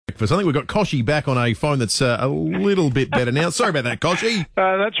breakfast. I think we've got Kochie back on a phone that's a little bit better now. Sorry about that, Kochie.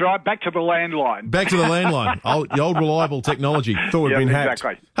 That's right. Back to the landline. Back to the landline. The old reliable technology. Thought we'd been hacked.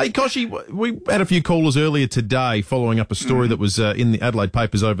 Exactly. Hey, Kochie, we had a few callers earlier today following up a story that was in the Adelaide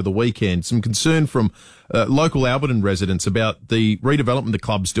papers over the weekend. Some concern from local Alberton residents about the redevelopment the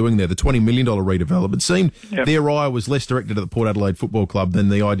club's doing there, the $20 million redevelopment. Seemed their eye was less directed at the Port Adelaide Football Club than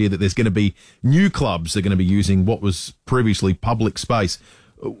the idea that there's going to be new clubs that are going to be using what was previously public space.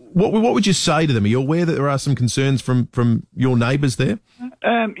 What would you say to them? Are you aware that there are some concerns from your neighbours there?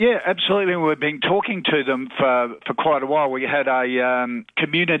 Yeah, absolutely. We've been talking to them for quite a while. We had a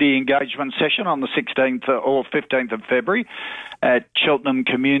community engagement session on the 16th or 15th of February at Cheltenham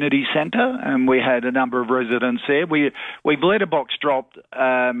Community Centre, and we had a number of residents there. We've letterbox dropped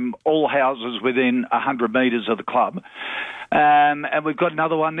all houses within 100 metres of the club, and we've got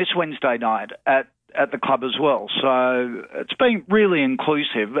another one this Wednesday night at the club as well. So it's been really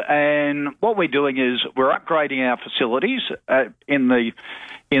inclusive, and what we're doing is we're upgrading our facilities in the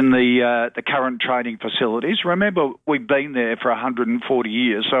current training facilities. Remember, we've been there for 140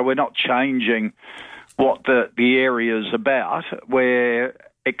 years, so we're not changing what the area is about. We're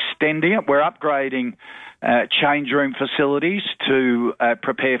extending it. We're upgrading change room facilities to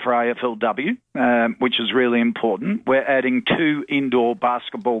prepare for AFLW, which is really important. We're adding 2 indoor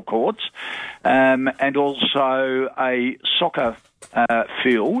basketball courts and also a soccer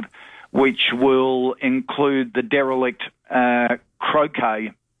field, which will include the derelict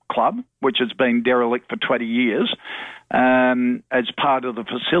croquet club, which has been derelict for 20 years, as part of the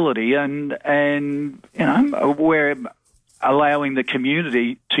facility. And you know, we're allowing the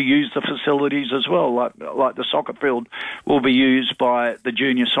community to use the facilities as well, like the soccer field will be used by the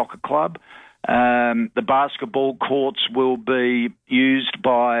junior soccer club. The basketball courts will be used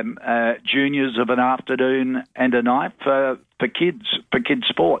by juniors of an afternoon and a night for kids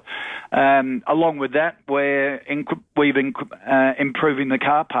sport. Along with that, we've improving the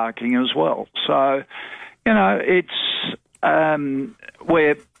car parking as well. So, you know,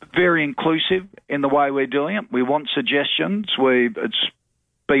 we're very inclusive in the way we're doing it. We want suggestions. It's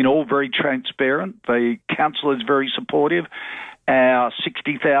been all very transparent. The council is very supportive. Our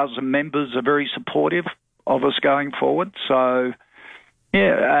 60,000 members are very supportive of us going forward. So,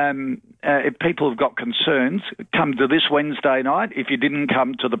 yeah, if people have got concerns, come to this Wednesday night if you didn't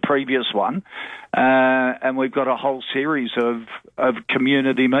come to the previous one. And we've got a whole series of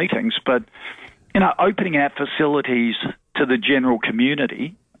community meetings. But, you know, opening our facilities to the general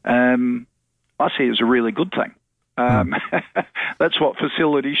community, I see as a really good thing. That's what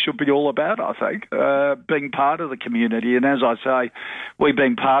facilities should be all about, I think, being part of the community. And as I say, we've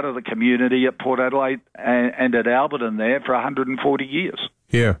been part of the community at Port Adelaide and at Alberton there for 140 years.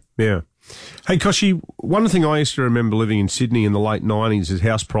 Yeah. Hey, Kochie, one thing I used to remember living in Sydney in the late 90s is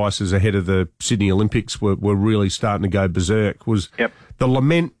house prices ahead of the Sydney Olympics were really starting to go berserk. Was the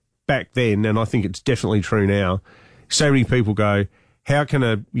lament back then, and I think it's definitely true now, so many people go, how can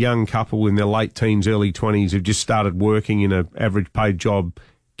a young couple in their late teens, early 20s who've just started working in an average paid job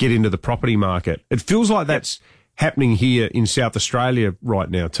get into the property market? It feels like that's happening here in South Australia right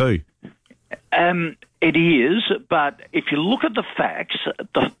now too. It is, but if you look at the facts,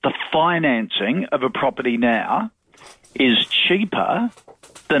 the financing of a property now is cheaper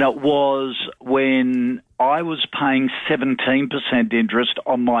than it was when I was paying 17% interest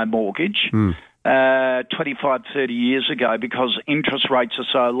on my mortgage 25, 30 years ago, because interest rates are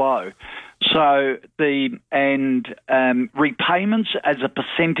so low. So repayments as a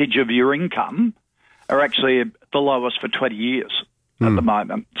percentage of your income are actually the lowest for 20 years at the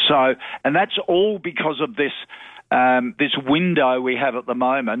moment. So, and that's all because of this window we have at the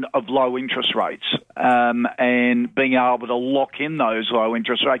moment of low interest rates, and being able to lock in those low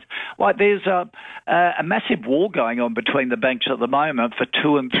interest rates. Like there's a massive war going on between the banks at the moment for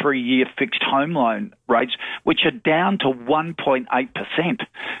 2 and 3 year fixed home loan rates, which are down to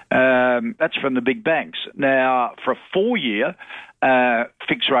 1.8%. That's from the big banks. Now, for a 4 year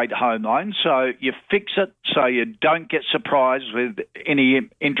fixed rate home loan, so you fix it so you don't get surprised with any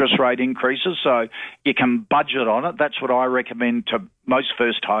interest rate increases, so you can budget on it. That's what I recommend to most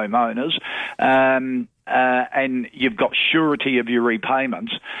first home owners. And you've got surety of your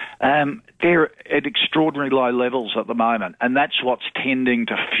repayments. They're at extraordinary low levels at the moment, and that's what's tending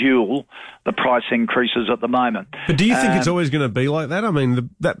to fuel the price increases at the moment. But do you think it's always going to be like that? I mean,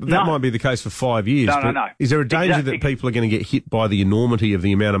 that might be the case for 5 years. No. Is there a danger that people are going to get hit by the enormity of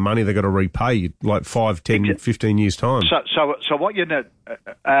the amount of money they've got to repay, like 5, 10, 15 years' time? So what you know,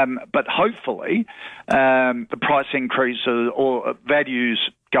 but hopefully the price increases or values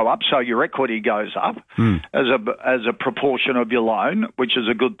go up, so your equity goes up as a proportion of your loan, which is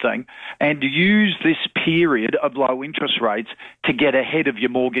a good thing, and use this period of low interest rates to get ahead of your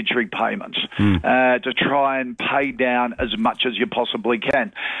mortgage repayments, to try and pay down as much as you possibly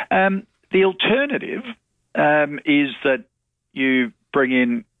can. The alternative is that you bring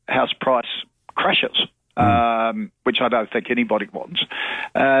in house price crashes, which I don't think anybody wants.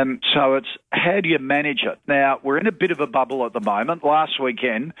 So it's how do you manage it? Now, we're in a bit of a bubble at the moment. Last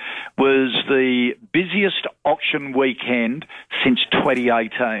weekend was the busiest auction weekend since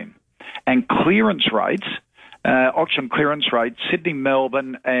 2018. And clearance rates, auction clearance rates, Sydney,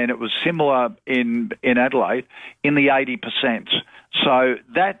 Melbourne, and it was similar in Adelaide, in the 80%. So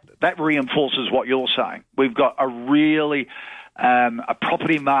that reinforces what you're saying. We've got a really a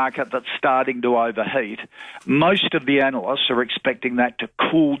property market that's starting to overheat. Most of the analysts are expecting that to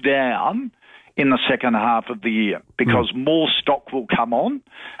cool down in the second half of the year because more stock will come on,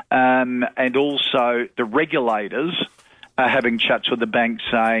 and also the regulators are having chats with the banks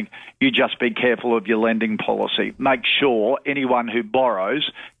saying, you just be careful of your lending policy. Make sure anyone who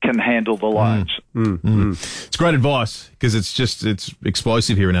borrows can handle the loans. It's great advice because it's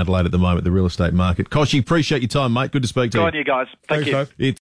explosive here in Adelaide at the moment, the real estate market. Kochie, appreciate your time, mate. Good to speak to you. Good on you guys. Thank you. Dave.